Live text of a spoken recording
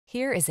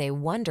Here is a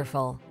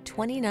wonderful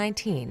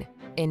 2019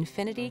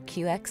 Infiniti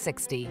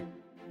QX60.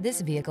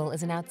 This vehicle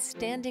is an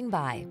outstanding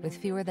buy with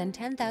fewer than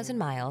 10,000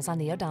 miles on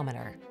the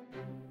odometer.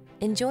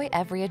 Enjoy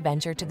every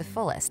adventure to the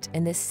fullest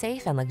in this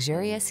safe and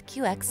luxurious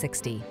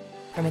QX60.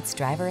 From its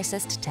driver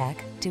assist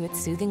tech, to its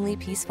soothingly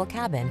peaceful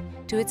cabin,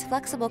 to its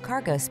flexible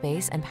cargo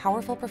space and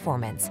powerful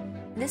performance,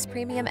 this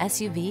premium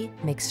SUV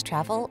makes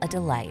travel a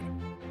delight.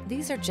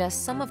 These are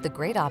just some of the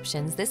great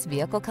options this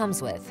vehicle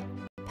comes with: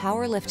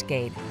 power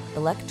liftgate,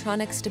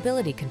 electronic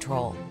stability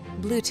control,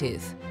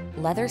 Bluetooth,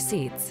 leather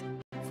seats,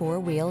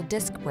 four-wheel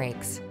disc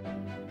brakes.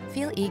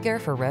 Feel eager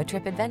for road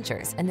trip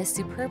adventures in this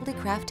superbly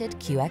crafted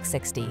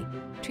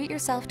QX60. Treat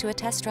yourself to a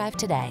test drive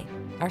today.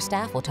 Our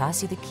staff will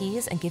toss you the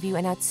keys and give you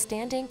an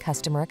outstanding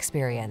customer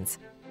experience.